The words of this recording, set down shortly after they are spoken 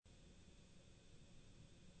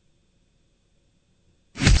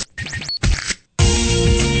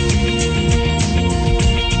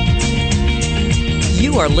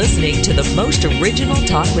are listening to the most original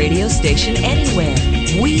talk radio station anywhere.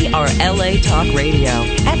 We are LA Talk Radio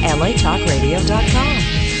at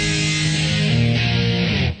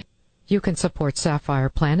latalkradio.com. You can support Sapphire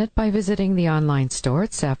Planet by visiting the online store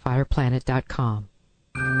at sapphireplanet.com.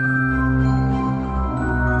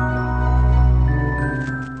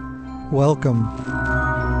 Welcome.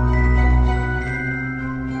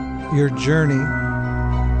 Your journey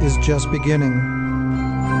is just beginning.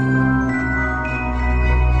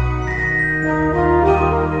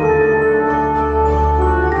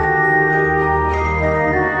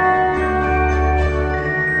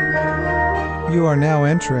 You are now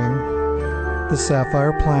entering the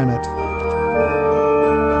Sapphire Planet.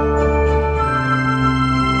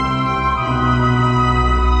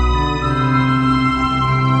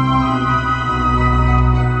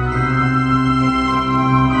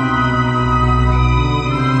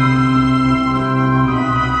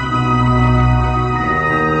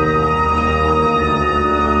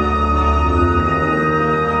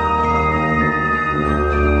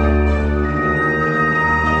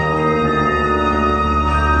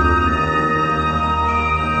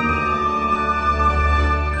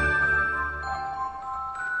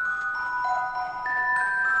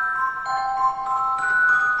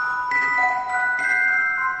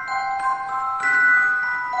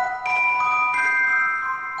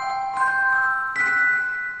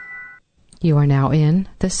 You are now in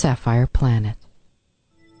the Sapphire Planet.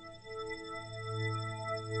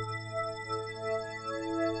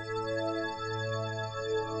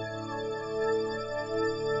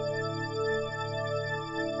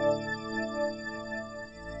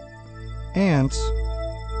 Ants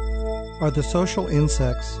are the social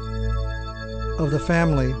insects of the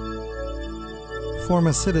family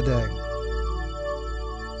Formicidae,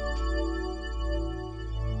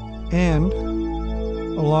 and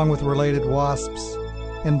along with related wasps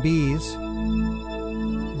and bees,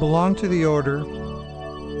 belong to the order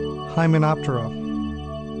Hymenoptera.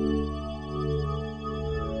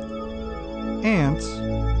 Ants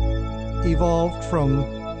evolved from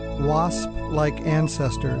wasp-like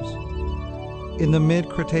ancestors in the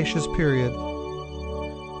mid-Cretaceous period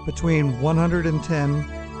between 110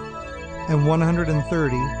 and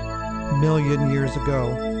 130 million years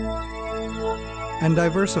ago, and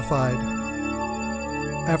diversified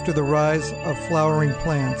after the rise of flowering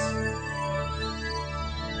plants.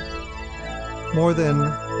 More than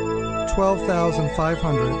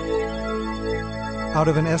 12,500 out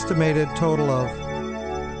of an estimated total of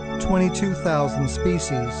 22,000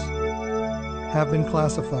 species have been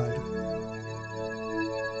classified.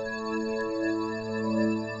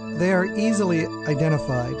 They are easily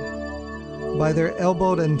identified by their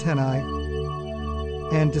elbowed antennae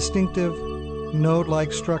and distinctive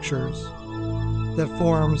node-like structures that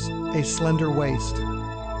forms a slender waist.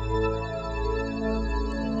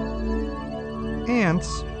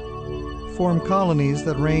 Ants form colonies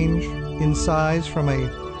that range in size from a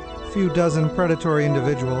few dozen predatory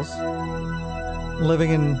individuals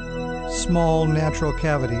living in small natural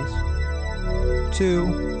cavities to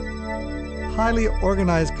highly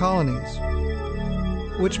organized colonies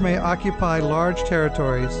which may occupy large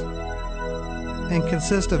territories and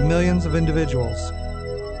consist of millions of individuals.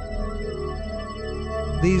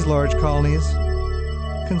 These large colonies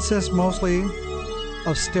consist mostly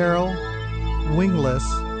of sterile, wingless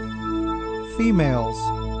females,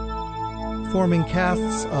 forming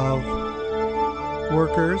castes of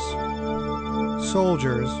workers,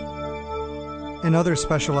 soldiers, and other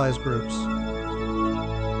specialized groups.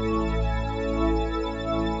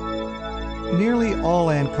 Nearly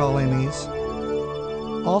all ant colonies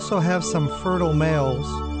also have some fertile males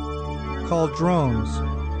called drones,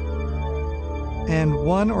 and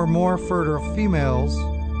one or more fertile females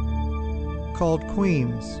called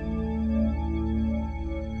queens.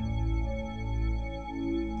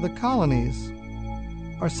 The colonies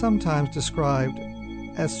are sometimes described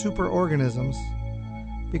as superorganisms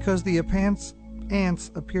because the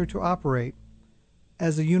ants appear to operate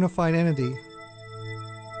as a unified entity,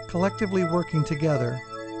 collectively working together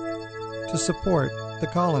to support the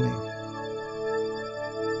colony.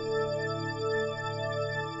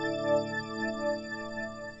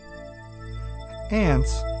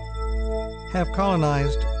 Ants have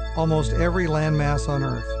colonized almost every landmass on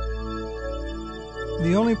Earth.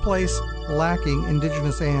 The only place lacking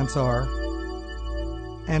indigenous ants are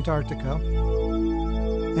Antarctica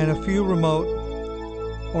and a few remote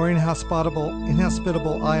or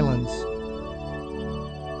inhospitable islands.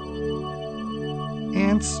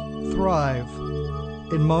 Ants thrive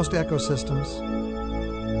in most ecosystems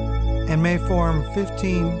and may form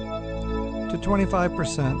 15 to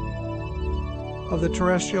 25% of the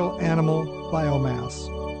terrestrial animal biomass.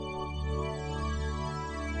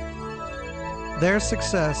 Their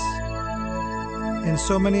success in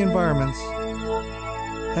so many environments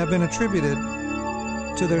have been attributed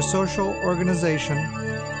to their social organization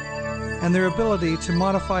and their ability to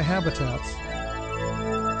modify habitats,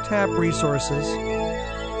 tap resources,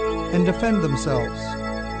 and defend themselves.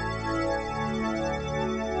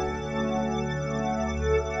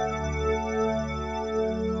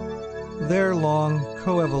 Their long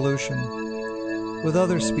coevolution with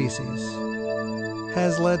other species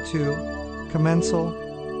has led to commensal,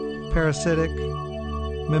 parasitic,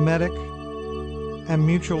 mimetic, and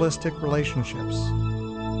mutualistic relationships.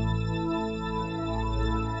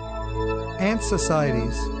 Ant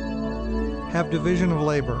societies have division of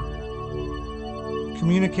labor,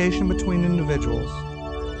 communication between individuals,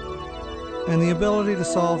 and the ability to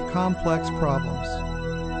solve complex problems.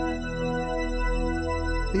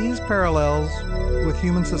 These parallels with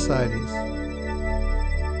human societies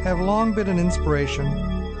have long been an inspiration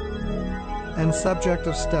and subject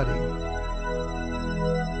of study.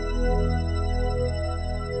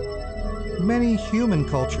 Many human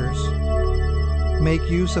cultures make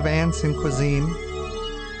use of ants in cuisine,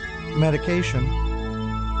 medication,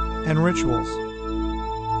 and rituals.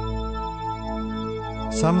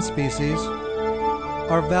 Some species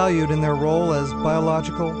are valued in their role as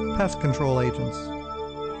biological pest control agents.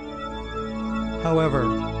 However,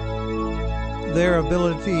 their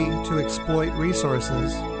ability to exploit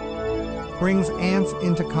resources brings ants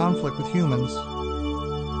into conflict with humans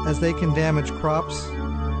as they can damage crops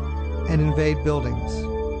and invade buildings.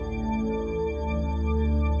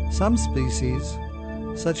 Some species,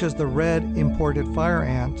 such as the red imported fire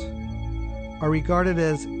ant, are regarded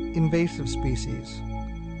as invasive species,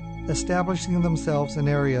 establishing themselves in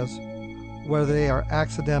areas where they are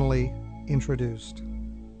accidentally introduced.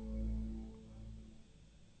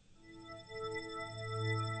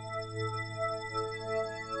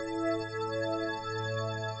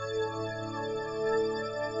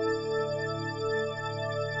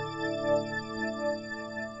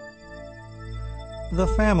 The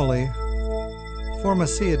family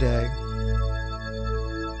Formicidae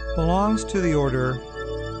belongs to the order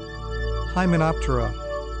Hymenoptera,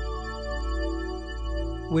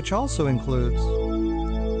 which also includes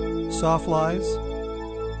sawflies,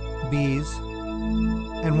 bees,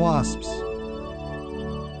 and wasps.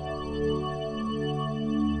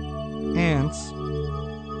 Ants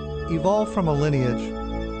evolved from a lineage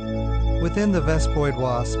within the Vespoid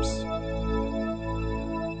wasps.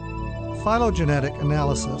 Phylogenetic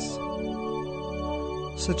analysis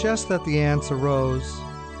suggests that the ants arose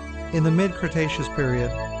in the mid-Cretaceous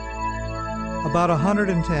period, about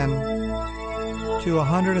 110 to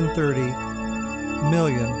 130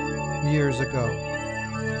 million years ago.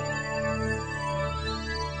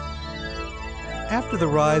 After the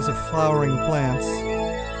rise of flowering plants,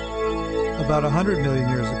 about 100 million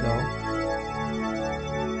years ago,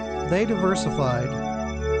 they diversified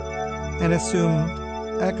and assumed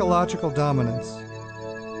ecological dominance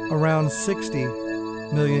around 60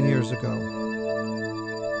 million years ago.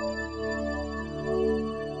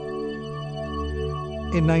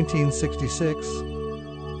 In 1966,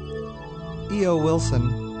 E.O.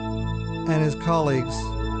 Wilson and his colleagues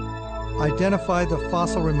identified the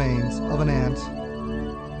fossil remains of an ant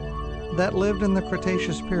that lived in the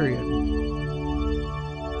Cretaceous period.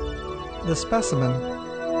 The specimen,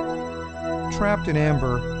 trapped in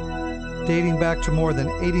amber, dating back to more than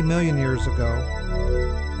 80 million years ago,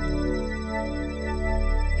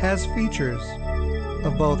 has features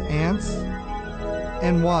of both ants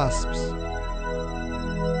and wasps.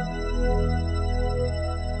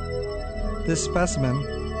 This specimen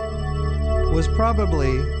was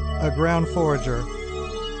probably a ground forager,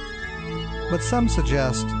 but some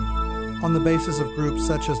suggest, on the basis of groups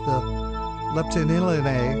such as the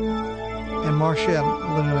Leptinillinae and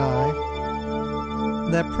Martialinae,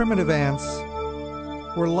 that primitive ants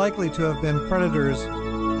were likely to have been predators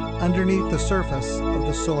underneath the surface of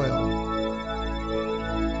the soil.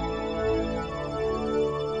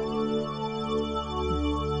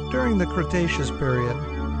 During the Cretaceous period,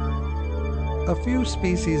 a few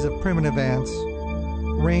species of primitive ants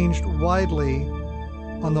ranged widely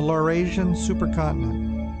on the Laurasian supercontinent.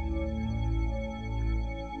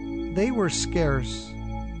 They were scarce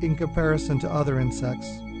in comparison to other insects,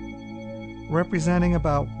 representing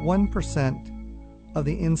about 1% of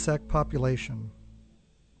the insect population.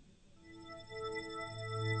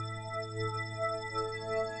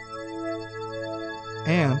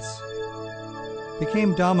 Ants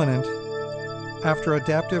became dominant after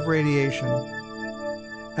adaptive radiation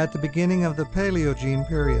at the beginning of the Paleogene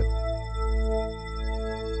period.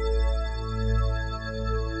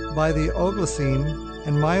 by the Oligocene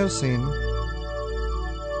and Miocene,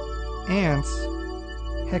 ants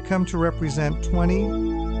had come to represent 20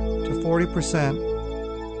 to 40%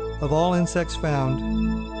 of all insects found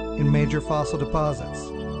in major fossil deposits.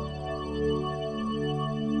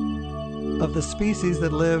 Of the species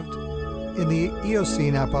that lived in the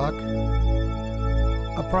Eocene epoch,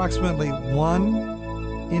 approximately 1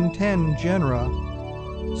 in 10 genera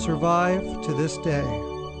survive to this day.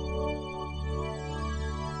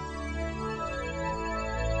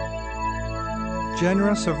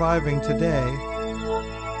 Genera surviving today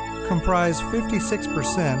comprise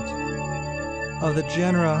 56% of the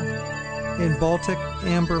genera in Baltic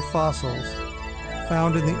amber fossils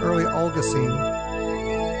found in the early Oligocene,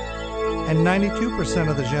 and 92%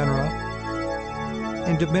 of the genera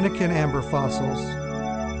in Dominican amber fossils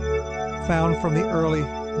found from the early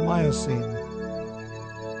Miocene.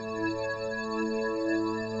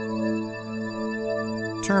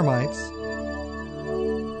 Termites,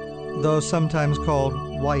 though sometimes called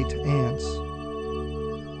white ants,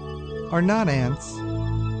 are not ants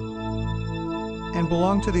and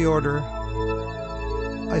belong to the order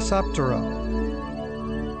Isoptera.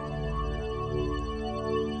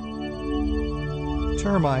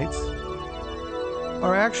 Termites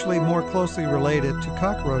are actually more closely related to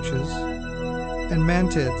cockroaches and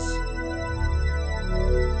mantids.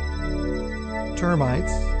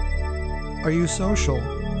 Termites are eusocial,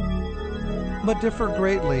 but differ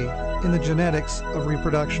greatly in the genetics of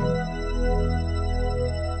reproduction.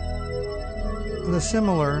 The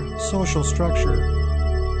similar social structure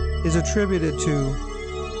is attributed to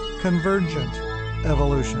convergent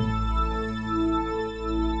evolution.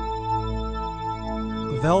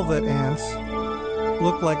 Velvet ants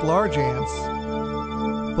look like large ants,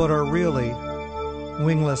 but are really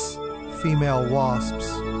wingless female wasps.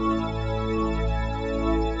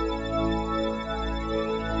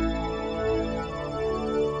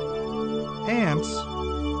 Ants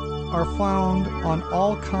are found on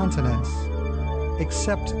all continents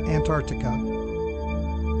except Antarctica,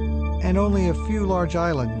 and only a few large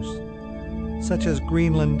islands, such as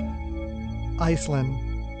Greenland, Iceland,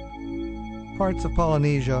 parts of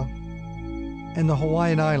Polynesia, and the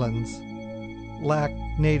Hawaiian Islands, lack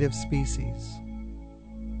native species.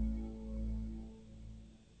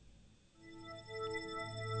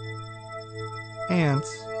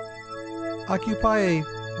 Ants occupy a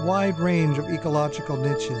wide range of ecological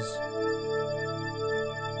niches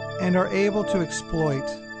and are able to exploit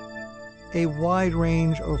a wide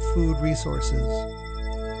range of food resources,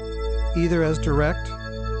 either as direct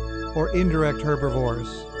or indirect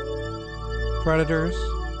herbivores, predators,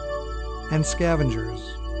 and scavengers.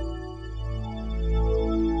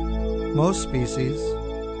 Most species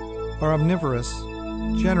are omnivorous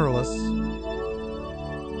generalists,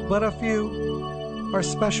 but a few are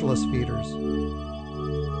specialist feeders.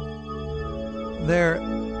 Their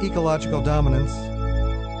ecological dominance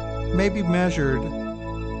may be measured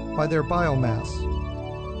by their biomass,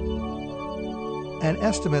 and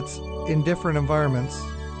estimates in different environments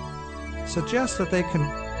suggest that they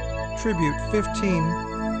contribute 15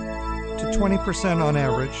 to 20% on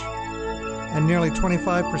average, and nearly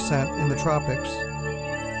 25% in the tropics,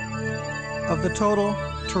 of the total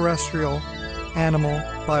terrestrial animal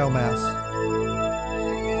biomass,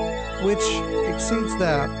 which exceeds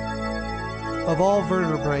that of all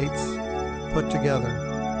vertebrates put together.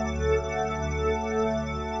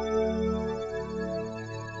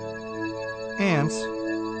 Ants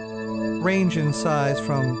range in size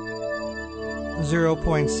from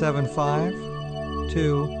 0.75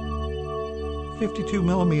 to 52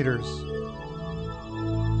 millimeters.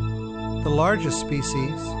 The largest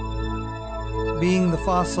species being the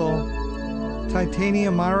fossil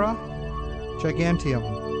Titaniomyra giganteum,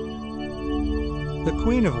 the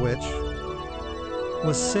queen of which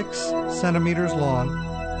was 6 centimeters long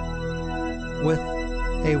with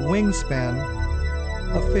a wingspan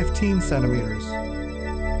of 15 centimeters.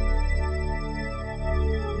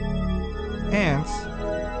 Ants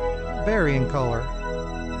vary in color.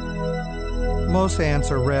 Most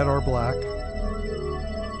ants are red or black,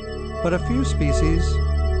 but a few species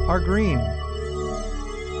are green,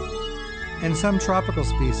 and some tropical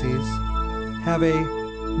species have a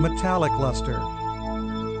metallic luster.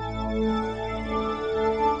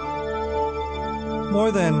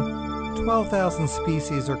 More than 12,000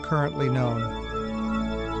 species are currently known,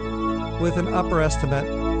 with an upper estimate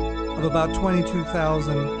of about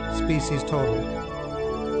 22,000 species total.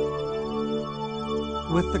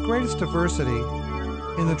 With the greatest diversity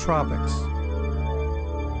in the tropics.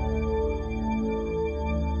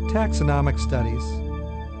 Taxonomic studies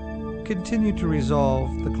continue to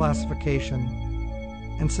resolve the classification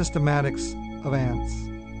and systematics of ants.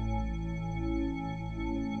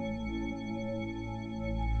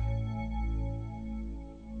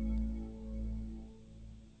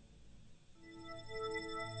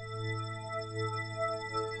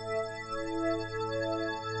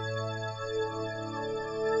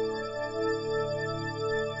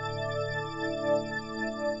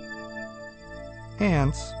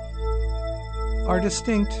 Ants are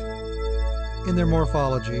distinct in their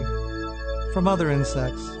morphology from other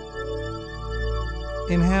insects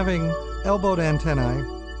in having elbowed antennae,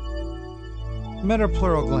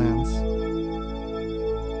 metapleural glands,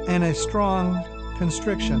 and a strong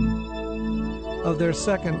constriction of their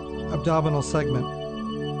second abdominal segment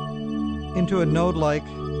into a node-like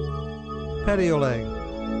petiole.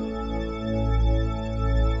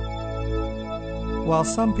 While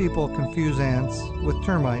some people confuse ants with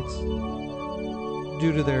termites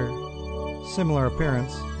due to their similar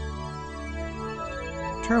appearance,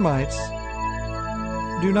 termites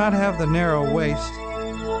do not have the narrow waist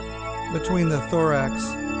between the thorax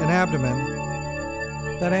and abdomen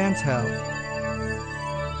that ants have.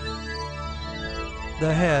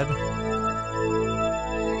 The head,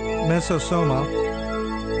 mesosoma,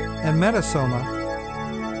 and metasoma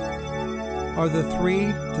are the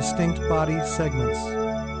three distinct body segments.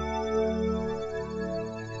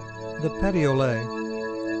 The petiole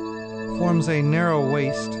forms a narrow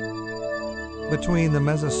waist between the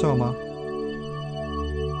mesosoma,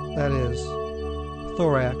 that is,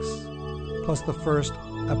 thorax, plus the first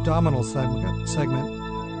abdominal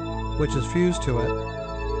segment, which is fused to it,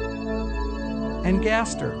 and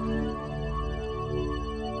gaster,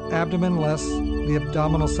 abdomen less the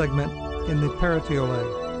abdominal segment in the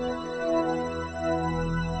peritoneum.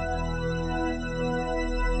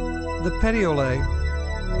 The petiole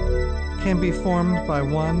can be formed by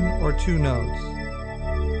one or two nodes,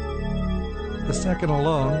 the second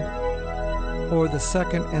alone, or the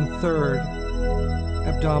second and third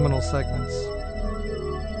abdominal segments.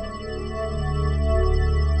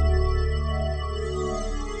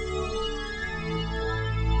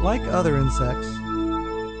 Like other insects,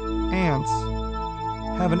 ants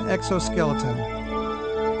have an exoskeleton,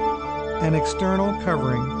 an external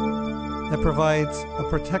covering that provides a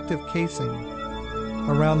protective casing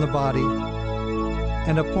around the body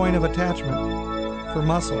and a point of attachment for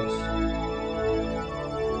muscles,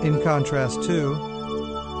 in contrast to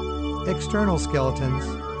external skeletons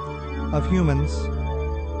of humans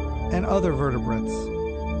and other vertebrates.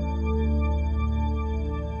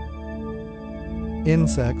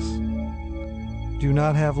 Insects do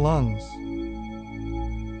not have lungs.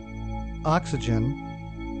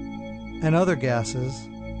 Oxygen and other gases,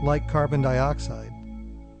 like carbon dioxide,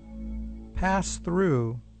 pass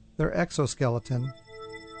through their exoskeleton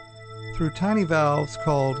through tiny valves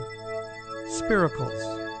called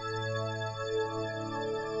spiracles.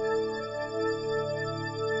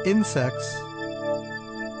 Insects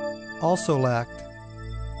also lacked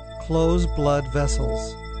closed blood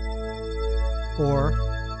vessels or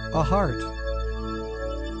a heart.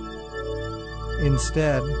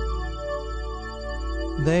 Instead,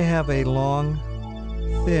 they have a long,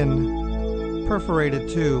 thin, perforated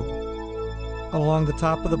tube along the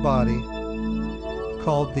top of the body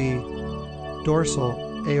called the dorsal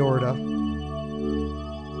aorta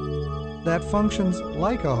that functions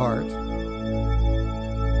like a heart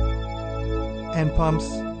and pumps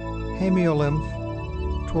hemolymph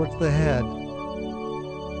towards the head,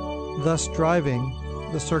 thus driving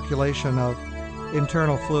the circulation of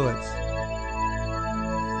internal fluids.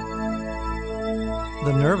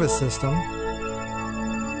 The nervous system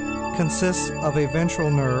consists of a ventral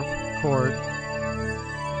nerve cord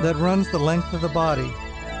that runs the length of the body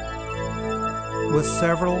with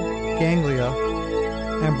several ganglia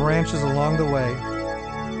and branches along the way,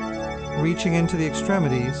 reaching into the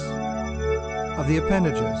extremities of the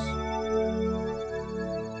appendages.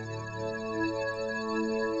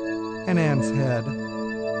 An ant's head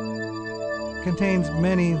contains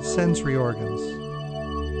many sensory organs.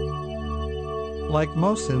 Like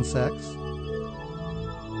most insects,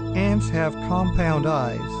 ants have compound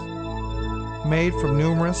eyes made from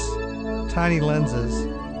numerous tiny lenses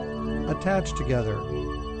attached together.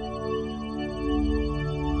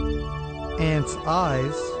 Ants'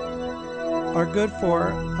 eyes are good for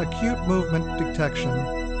acute movement detection,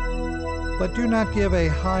 but do not give a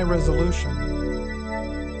high resolution.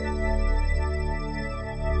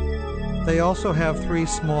 They also have three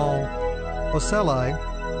small ocelli,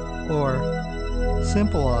 or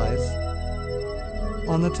simple eyes,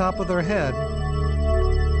 on the top of their head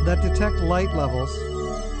that detect light levels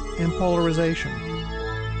and polarization.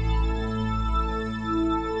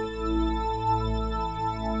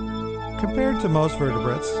 Compared to most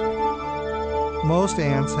vertebrates, most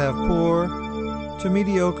ants have poor to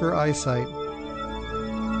mediocre eyesight,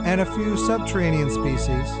 and a few subterranean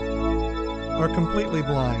species are completely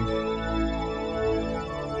blind.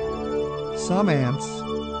 Some ants,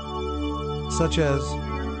 such as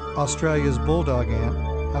Australia's bulldog ant,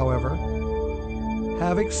 however,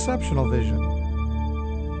 have exceptional vision.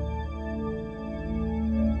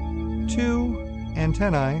 Two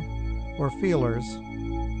antennae, or feelers,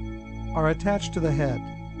 are attached to the head.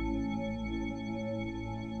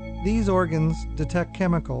 These organs detect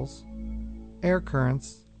chemicals, air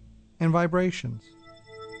currents, and vibrations.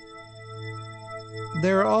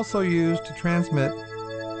 They are also used to transmit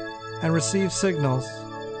and receive signals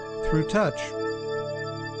through touch.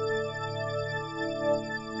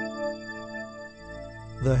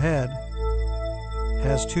 The head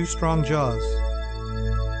has two strong jaws.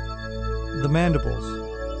 The mandibles,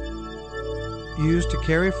 used to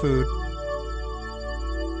carry food,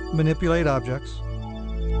 manipulate objects,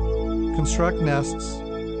 construct nests,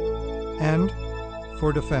 and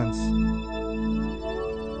for defense.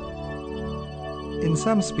 In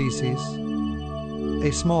some species,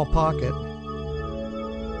 a small pocket,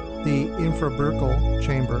 the infrabuccal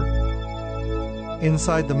chamber,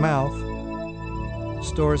 inside the mouth,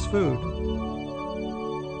 stores food,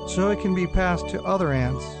 so it can be passed to other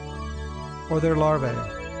ants or their larvae.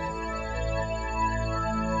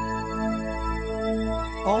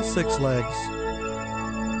 All 6 legs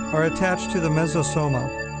are attached to the mesosoma,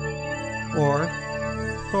 or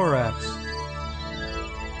thorax.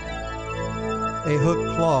 A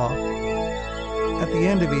hooked claw at the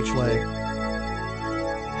end of each leg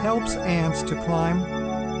helps ants to climb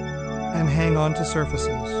and hang on to surfaces.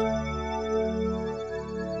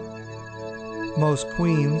 Most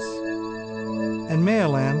queens and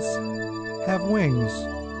male ants have wings.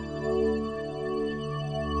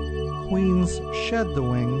 Queens shed the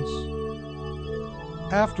wings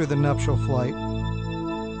after the nuptial flight,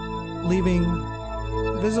 leaving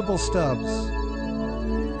visible stubs,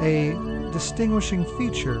 a distinguishing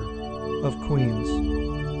feature of queens.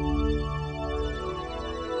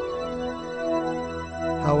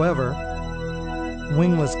 However,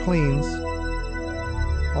 wingless queens,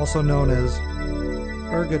 also known as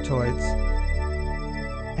ergotoids,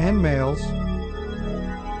 and males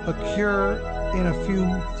occur in a few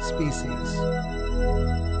species.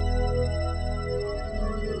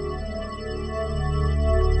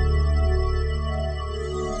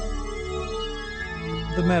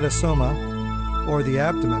 The metasoma, or the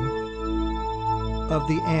abdomen, of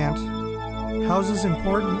the ant houses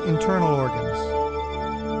important internal organs,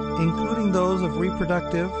 including those of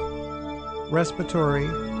reproductive, respiratory,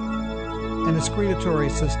 and excretory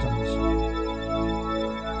systems.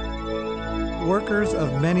 Workers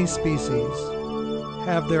of many species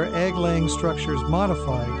have their egg-laying structures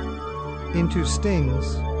modified into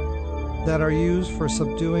stings that are used for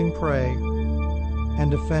subduing prey and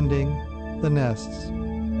defending the nests.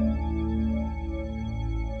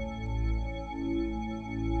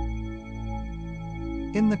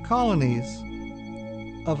 In the colonies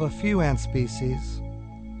of a few ant species,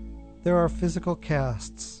 there are physical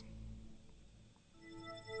castes.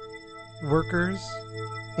 Workers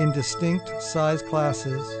in distinct size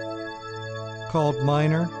classes called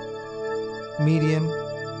minor, median,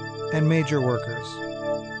 and major workers.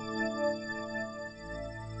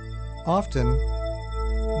 Often,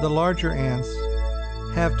 the larger ants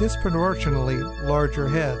have disproportionately larger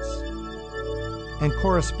heads and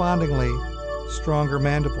correspondingly stronger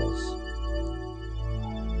mandibles.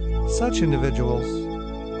 Such individuals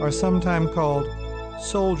are sometimes called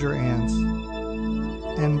soldier ants,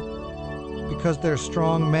 and because their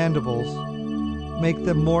strong mandibles make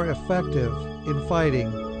them more effective in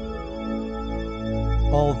fighting,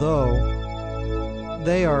 although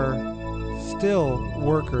they are still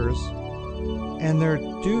workers and their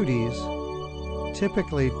duties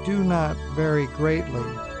typically do not vary greatly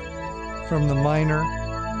from the minor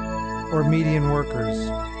or median workers.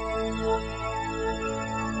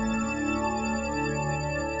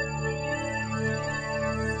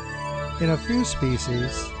 In a few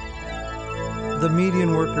species, the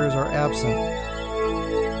median workers are absent,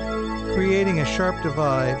 creating a sharp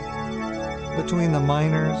divide between the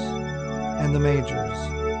minors and the majors.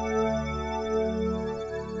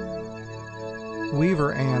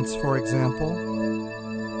 Weaver ants, for example,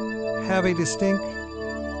 have a distinct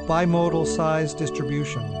bimodal size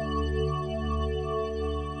distribution.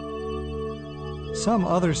 Some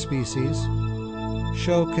other species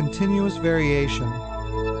show continuous variation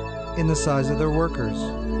in the size of their workers.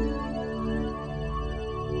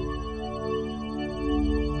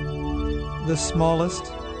 The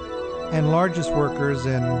smallest and largest workers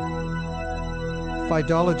in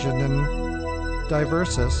Phytologin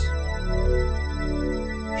diversus,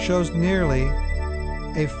 shows nearly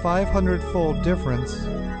a 500-fold difference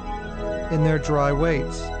in their dry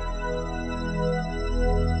weights.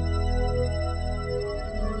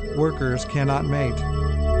 Workers cannot mate.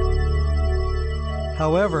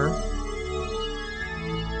 However,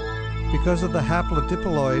 because of the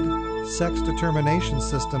haplodiploid sex determination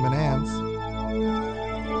system in ants,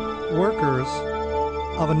 workers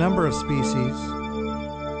of a number of species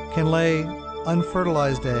can lay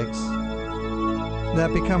unfertilized eggs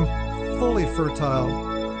that become fully fertile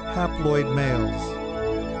haploid males.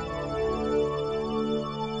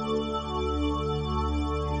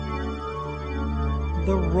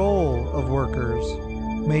 The role of workers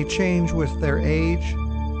may change with their age,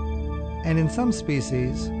 and in some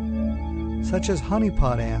species, such as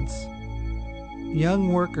honeypot ants,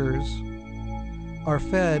 young workers are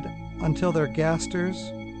fed until their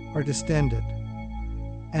gasters are distended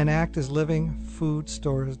and act as living food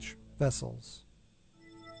storage vessels.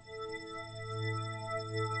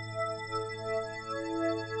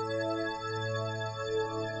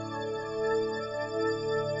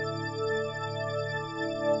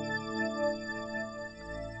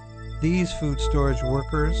 These food storage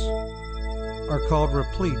workers are called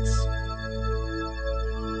repletes.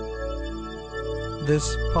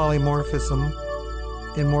 This polymorphism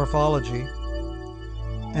in morphology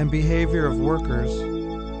and behavior of workers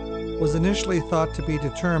was initially thought to be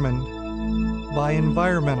determined by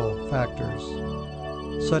environmental factors,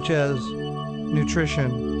 such as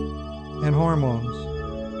nutrition and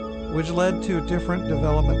hormones, which led to different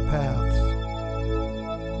development paths.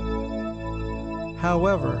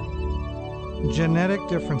 However, genetic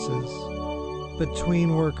differences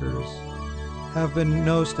between workers have been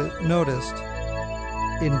noticed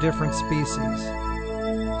in different species.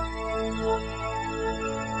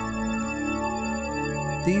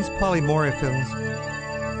 These polymorphisms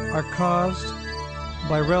are caused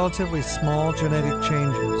by relatively small genetic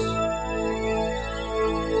changes.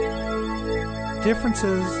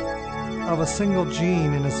 Differences of a single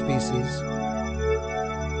gene in a species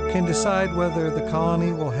can decide whether the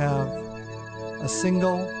colony will have a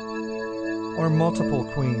single or multiple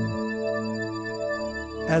queen,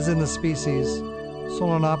 as in the species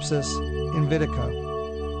Solenopsis invidica.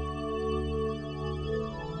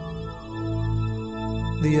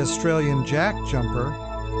 The Australian jack jumper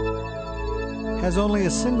has only a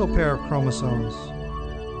single pair of chromosomes.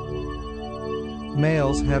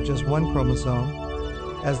 Males have just one chromosome,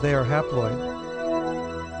 as they are haploid.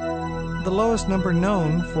 The lowest number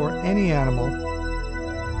known for any animal,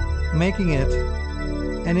 making it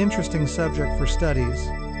an interesting subject for studies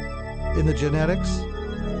in the genetics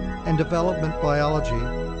and development biology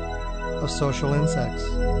of social insects.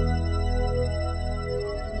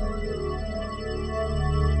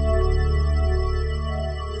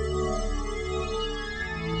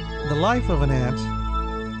 The life of an ant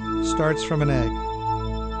starts from an egg.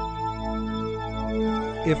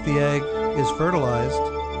 If the egg is fertilized,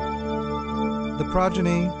 the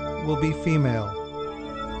progeny will be female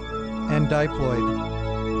and diploid.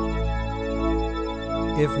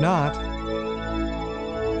 If not,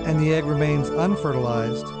 and the egg remains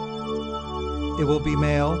unfertilized, it will be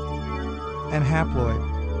male and haploid.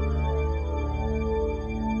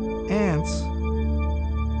 Ants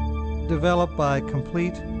develop by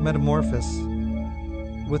complete metamorphosis,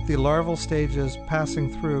 with the larval stages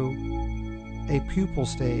passing through a pupal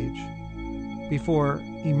stage before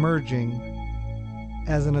emerging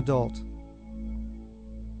as an adult.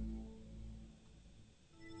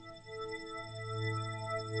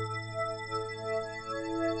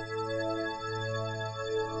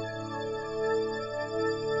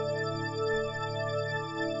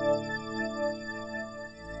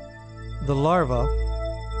 The larva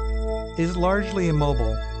is largely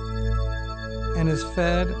immobile and is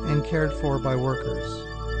fed and cared for by workers.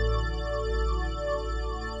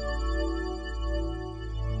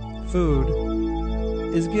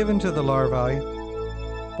 Food is given to the larvae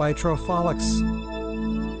by tropholics,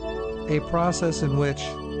 a process in which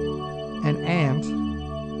an ant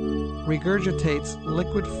regurgitates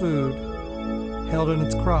liquid food held in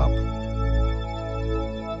its crop.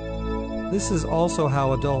 This is also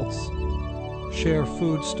how adults share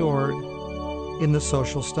food stored in the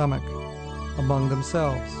social stomach among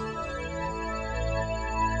themselves.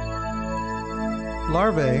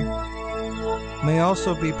 Larvae may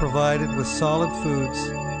also be provided with solid foods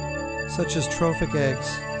such as trophic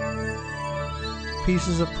eggs,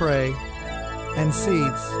 pieces of prey, and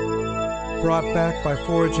seeds brought back by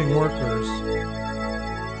foraging workers.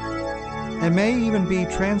 and may even be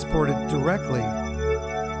transported directly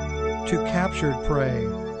to captured prey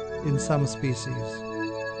in some species.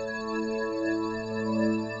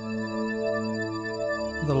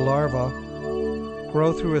 The larvae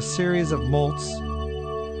grow through a series of molts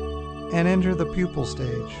and enter the pupal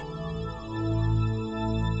stage.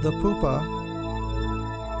 The pupa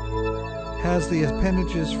has the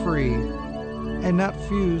appendages free and not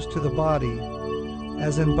fused to the body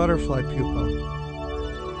as in butterfly pupa.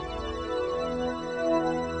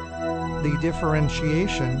 The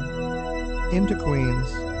differentiation into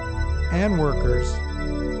queens and workers,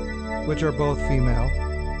 which are both female,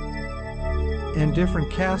 and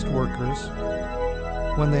different caste workers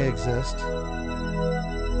when they exist,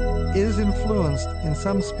 is influenced in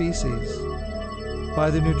some species by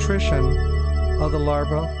the nutrition of the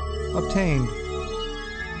larva obtained.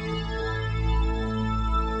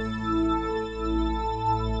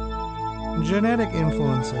 Genetic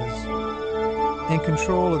influences and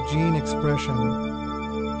control of gene expression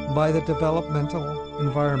by the developmental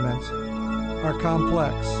environment are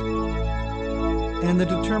complex, and the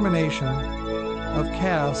determination of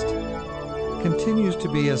caste continues to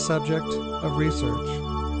be a subject of research.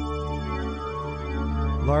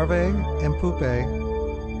 Larvae and pupae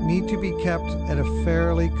need to be kept at a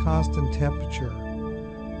fairly constant temperature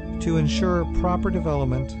to ensure proper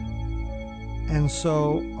development, and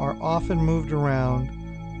so are often moved around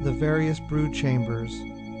the various brood chambers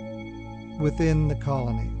within the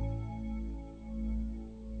colony.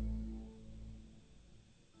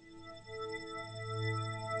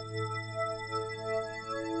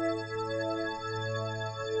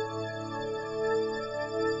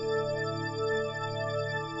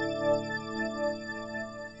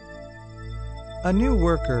 A new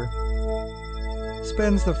worker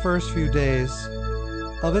spends the first few days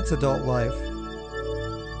of its adult life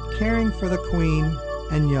caring for the queen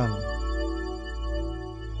and young.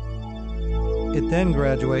 It then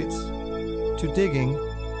graduates to digging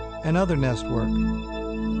and other nest work,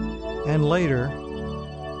 and later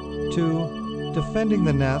to defending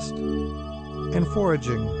the nest and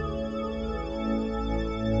foraging.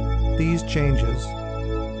 These changes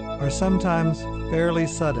are sometimes fairly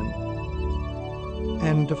sudden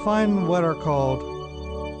and define what are called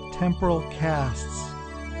temporal castes.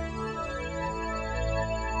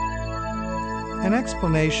 An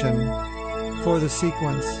explanation for the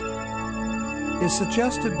sequence is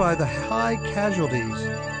suggested by the high casualties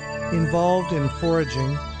involved in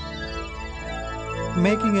foraging,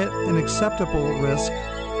 making it an acceptable risk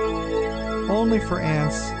only for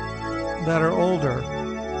ants that are older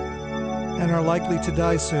and are likely to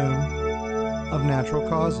die soon of natural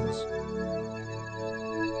causes.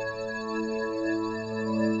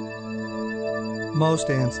 Most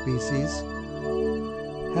ant species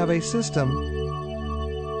have a system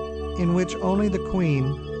in which only the queen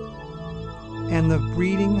and the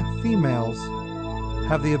breeding females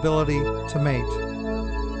have the ability to mate.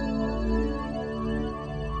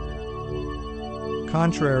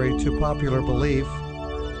 Contrary to popular belief,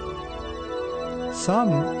 some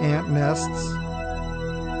ant nests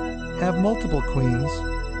have multiple queens,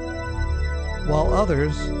 while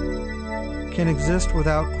others can exist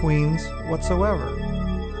without queens whatsoever.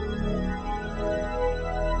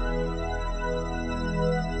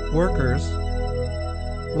 Workers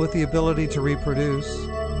with the ability to reproduce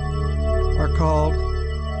are called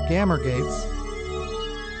gamergates,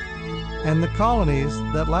 and the colonies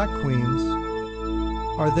that lack queens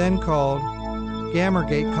are then called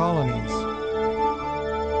gamergate colonies.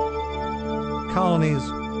 Colonies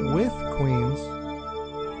with queens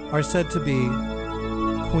are said to be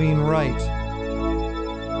queen-right.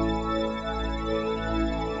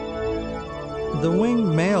 The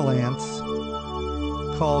winged male ants,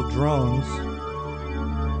 called drones,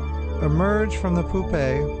 emerge from the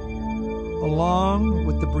pupae along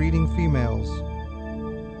with the breeding females.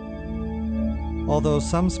 Although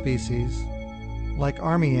some species, like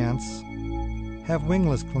army ants, have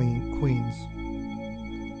wingless queens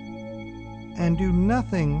and do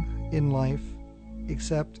nothing in life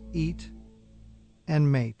except eat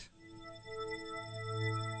and mate.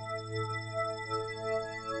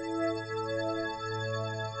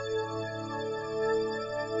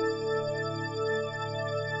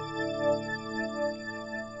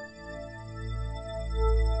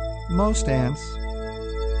 Most ants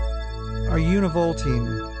are univoltine,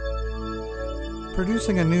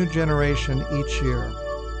 producing a new generation each year.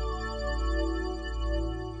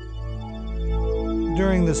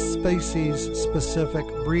 During the species-specific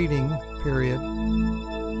breeding period,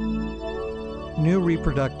 new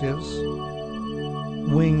reproductives,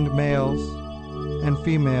 winged males and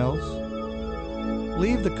females,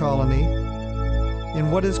 leave the colony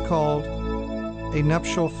in what is called a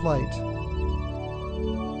nuptial flight.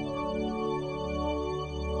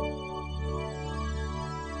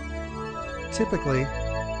 Typically,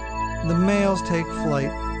 the males take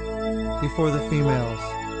flight before the females.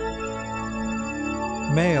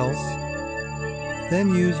 Males then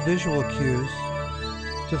use visual cues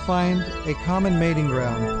to find a common mating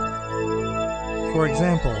ground. For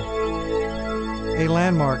example, a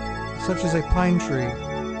landmark such as a pine tree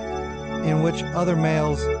in which other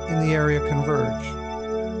males in the area converge.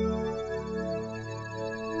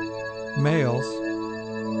 Males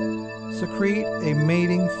secrete a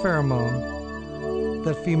mating pheromone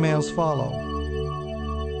that females follow.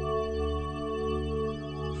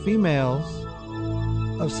 Females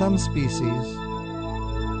of some species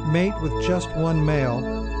mate with just one male,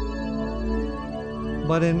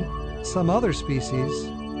 but in some other species,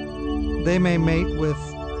 they may mate with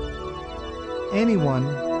anyone,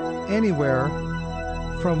 anywhere,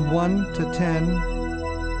 from 1 to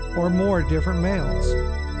 10 or more different males.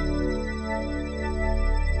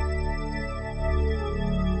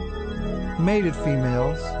 Mated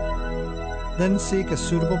females then seek a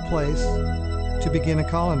suitable place to begin a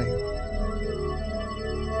colony.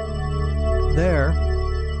 There,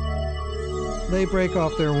 they break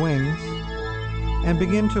off their wings and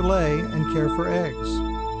begin to lay and care for eggs.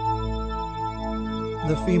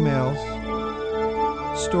 The females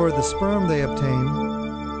store the sperm they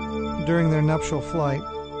obtain during their nuptial flight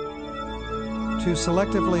to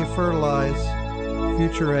selectively fertilize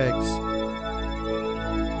future eggs.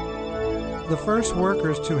 The first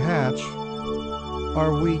workers to hatch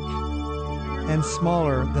are weak and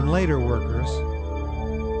smaller than later workers,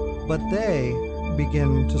 but they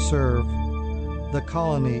begin to serve the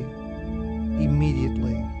colony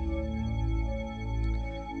immediately.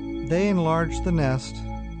 They enlarge the nest,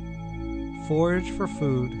 forage for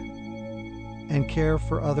food, and care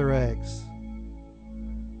for other eggs.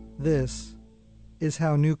 This is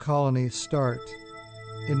how new colonies start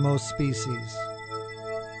in most species.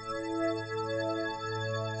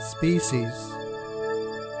 Species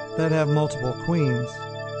that have multiple queens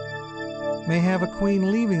may have a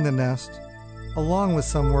queen leaving the nest along with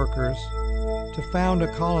some workers to found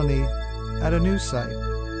a colony at a new site,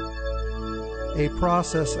 a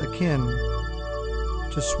process akin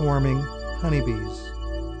to swarming honeybees.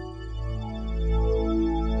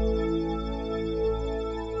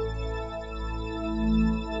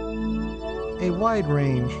 A wide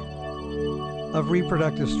range of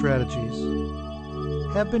reproductive strategies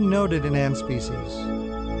have been noted in ant species.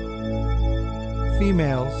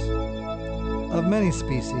 Females of many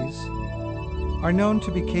species are known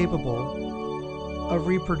to be capable of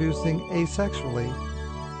reproducing asexually,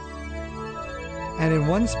 and in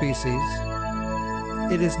one species,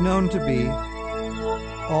 it is known to be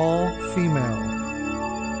all female.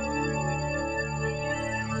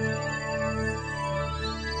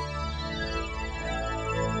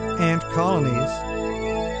 Ant colonies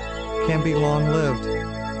can be long-lived.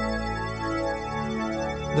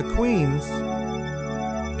 The queens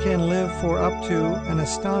can live for up to an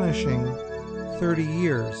astonishing 30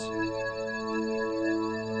 years,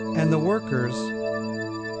 and the workers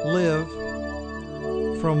live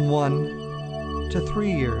from 1 to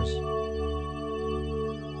 3 years.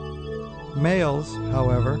 Males,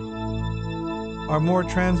 however, are more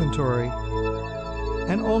transitory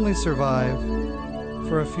and only survive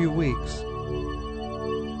for a few weeks.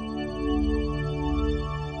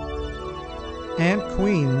 Ant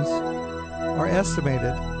queens are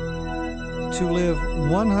estimated to live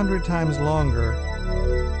 100 times longer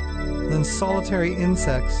than solitary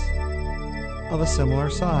insects of a similar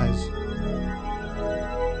size.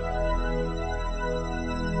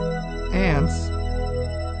 Ants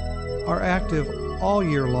are active all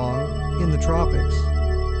year long in the tropics,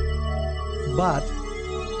 but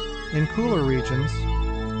in cooler regions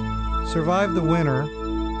survive the winter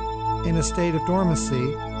in a state of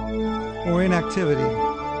dormancy or inactivity.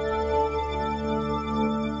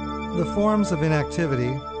 The forms of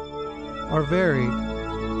inactivity are varied,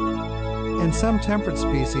 and some temperate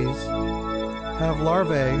species have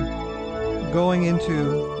larvae going into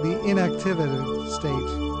the inactivated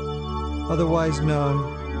state, otherwise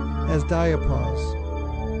known as diapause,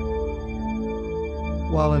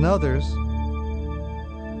 while in others,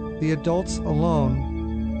 the adults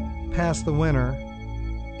alone pass the winter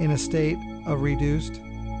in a state of reduced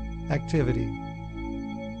activity.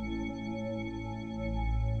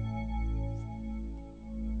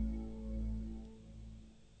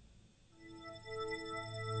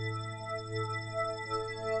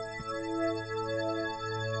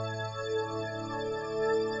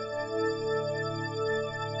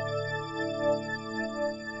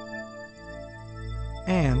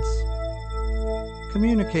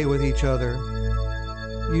 communicate with each other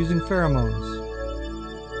using pheromones.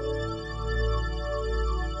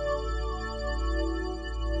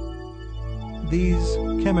 These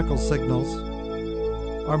chemical signals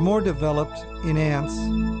are more developed in ants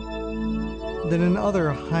than in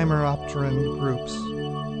other hymenopteran groups.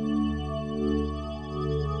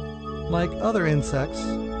 Like other insects,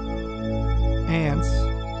 ants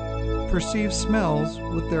perceive smells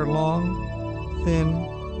with their long, thin,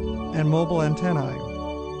 and mobile antennae.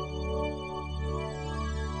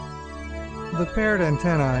 The paired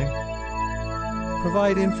antennae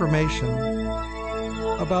provide information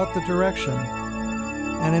about the direction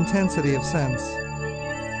and intensity of sense.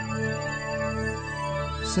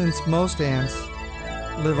 Since most ants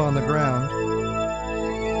live on the ground,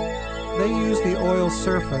 they use the oil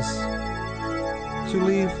surface to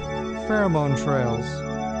leave pheromone trails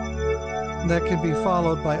that can be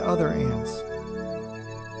followed by other ants.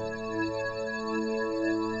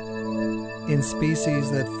 In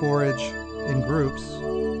species that forage in groups,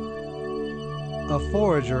 a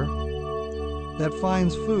forager that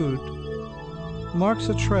finds food marks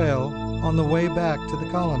a trail on the way back to the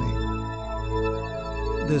colony.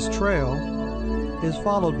 This trail is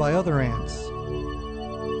followed by other ants.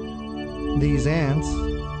 These ants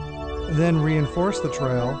then reinforce the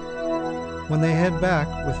trail when they head back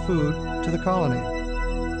with food to the colony.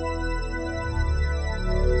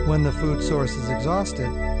 When the food source is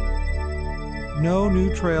exhausted, no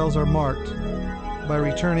new trails are marked by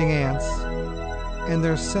returning ants, and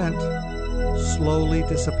their scent slowly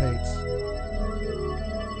dissipates.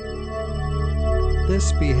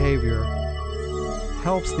 This behavior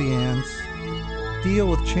helps the ants deal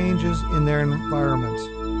with changes in their environment.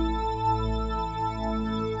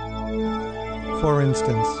 For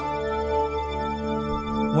instance,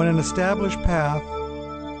 when an established path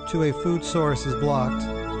to a food source is blocked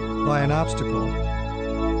by an obstacle,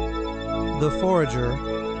 the forager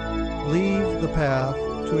leaves the path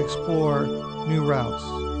to explore new routes.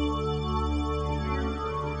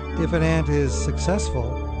 If an ant is successful,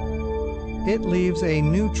 it leaves a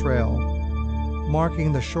new trail,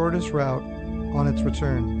 marking the shortest route on its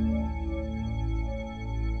return.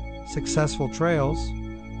 Successful trails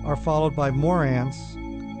are followed by more ants,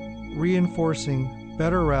 reinforcing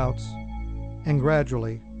better routes and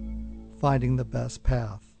gradually finding the best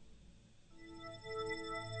path.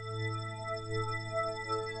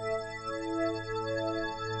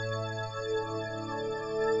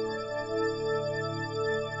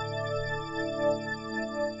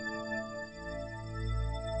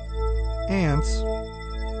 Ants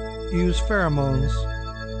use pheromones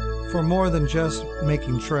for more than just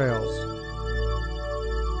making trails.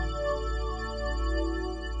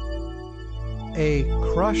 A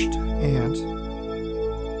crushed ant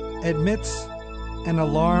emits an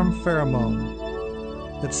alarm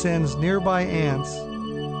pheromone that sends nearby ants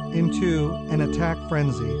into an attack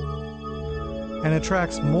frenzy and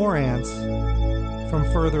attracts more ants from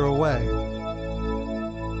further away.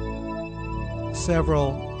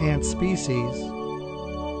 Several ant species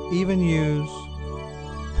even use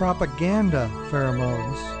propaganda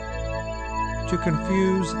pheromones to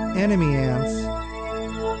confuse enemy ants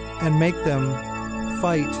and make them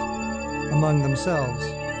fight among themselves.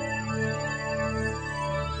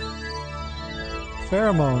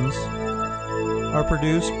 Pheromones are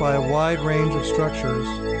produced by a wide range of structures,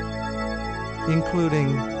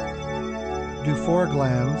 including Dufour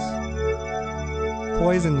glands,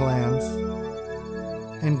 poison glands,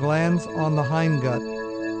 and glands on the hindgut,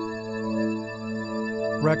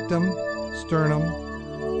 rectum, sternum,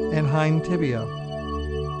 and hind tibia.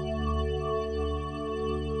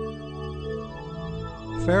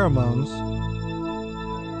 Pheromones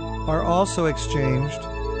are also exchanged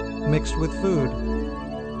mixed with food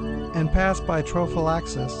and passed by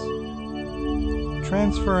trophallaxis,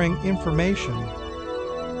 transferring information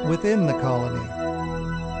within the colony.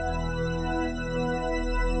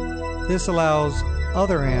 This allows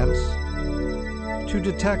other ants to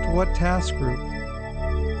detect what task group,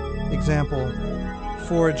 example,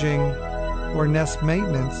 foraging or nest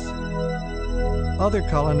maintenance, other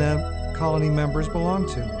colony members belong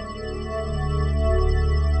to.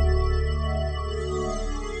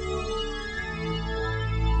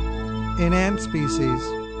 In ant species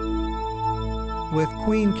with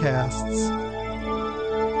queen casts,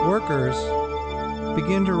 workers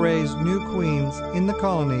begin to raise new queens in the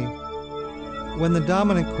colony when the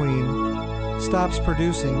dominant queen stops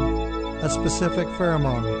producing a specific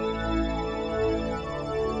pheromone.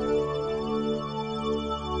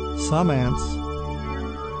 Some ants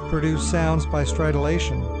produce sounds by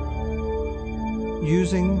stridulation,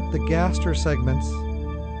 using the gaster segments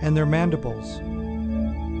and their mandibles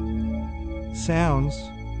Sounds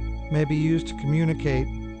may be used to communicate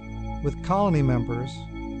with colony members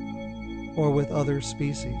or with other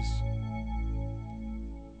species.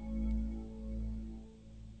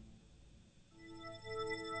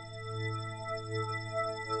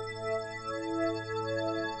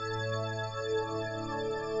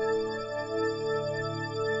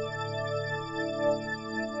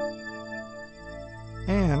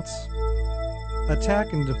 Ants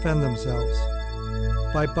attack and defend themselves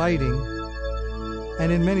by biting,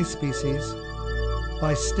 and in many species,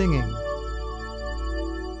 by stinging,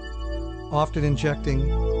 often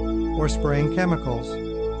injecting or spraying chemicals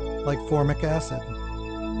like formic acid.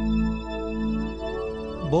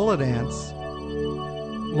 Bullet ants,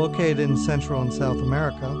 located in Central and South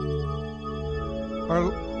America, are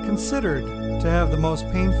considered to have the most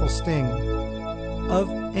painful sting of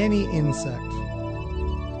any insect,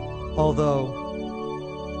 although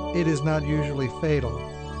it is not usually fatal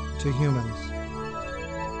to humans.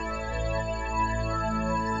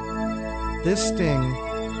 This sting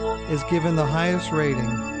is given the highest rating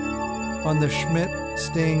on the Schmidt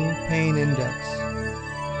Sting Pain Index.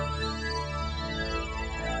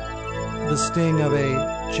 The sting of a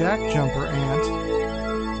jackjumper ant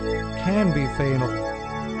can be fatal,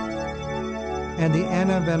 and the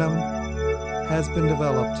antivenom has been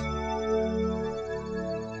developed.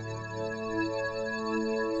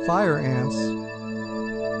 Fire ants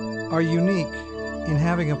are unique in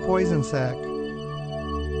having a poison sac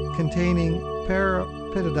containing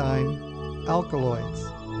parapetidine alkaloids.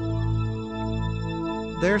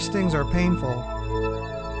 Their stings are painful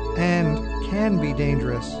and can be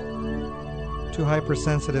dangerous to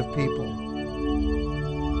hypersensitive people.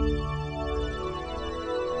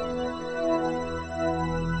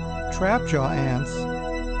 Trapjaw ants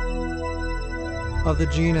of the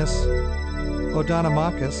genus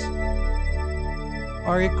Odonomachus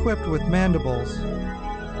are equipped with mandibles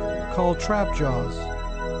called trapjaws,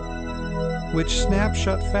 which snap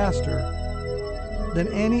shut faster than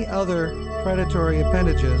any other predatory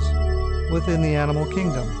appendages within the animal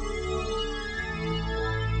kingdom.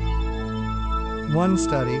 One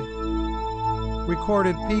study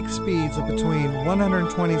recorded peak speeds of between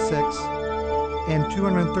 126 and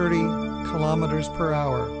 230 kilometers per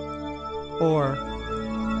hour, or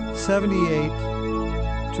 78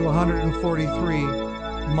 to 143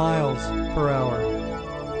 miles per hour,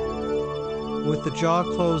 with the jaw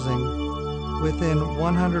closing within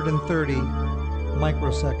 130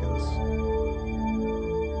 microseconds.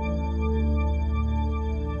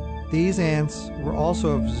 These ants were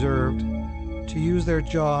also observed to use their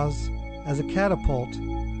jaws as a catapult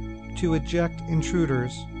to eject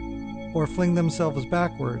intruders or fling themselves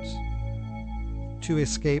backwards to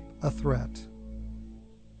escape a threat.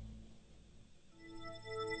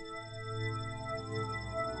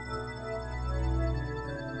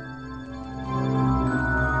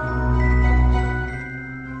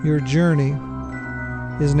 Your journey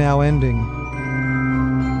is now ending.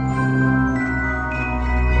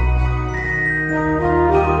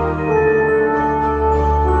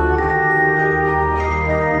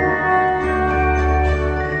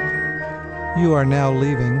 You are now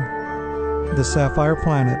leaving the Sapphire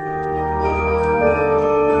Planet.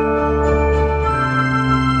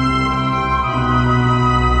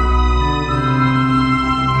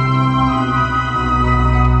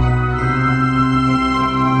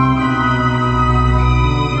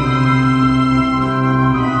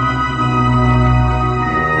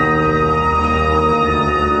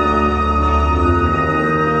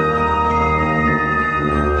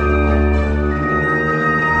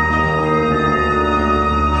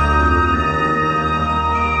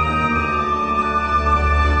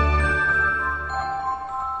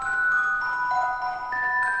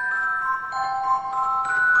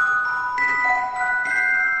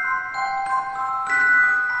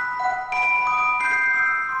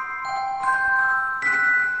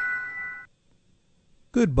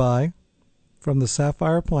 Goodbye from the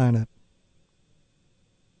Sapphire Planet.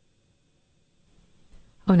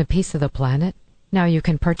 Own a piece of the planet? Now you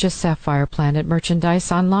can purchase Sapphire Planet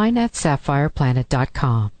merchandise online at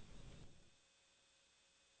sapphireplanet.com.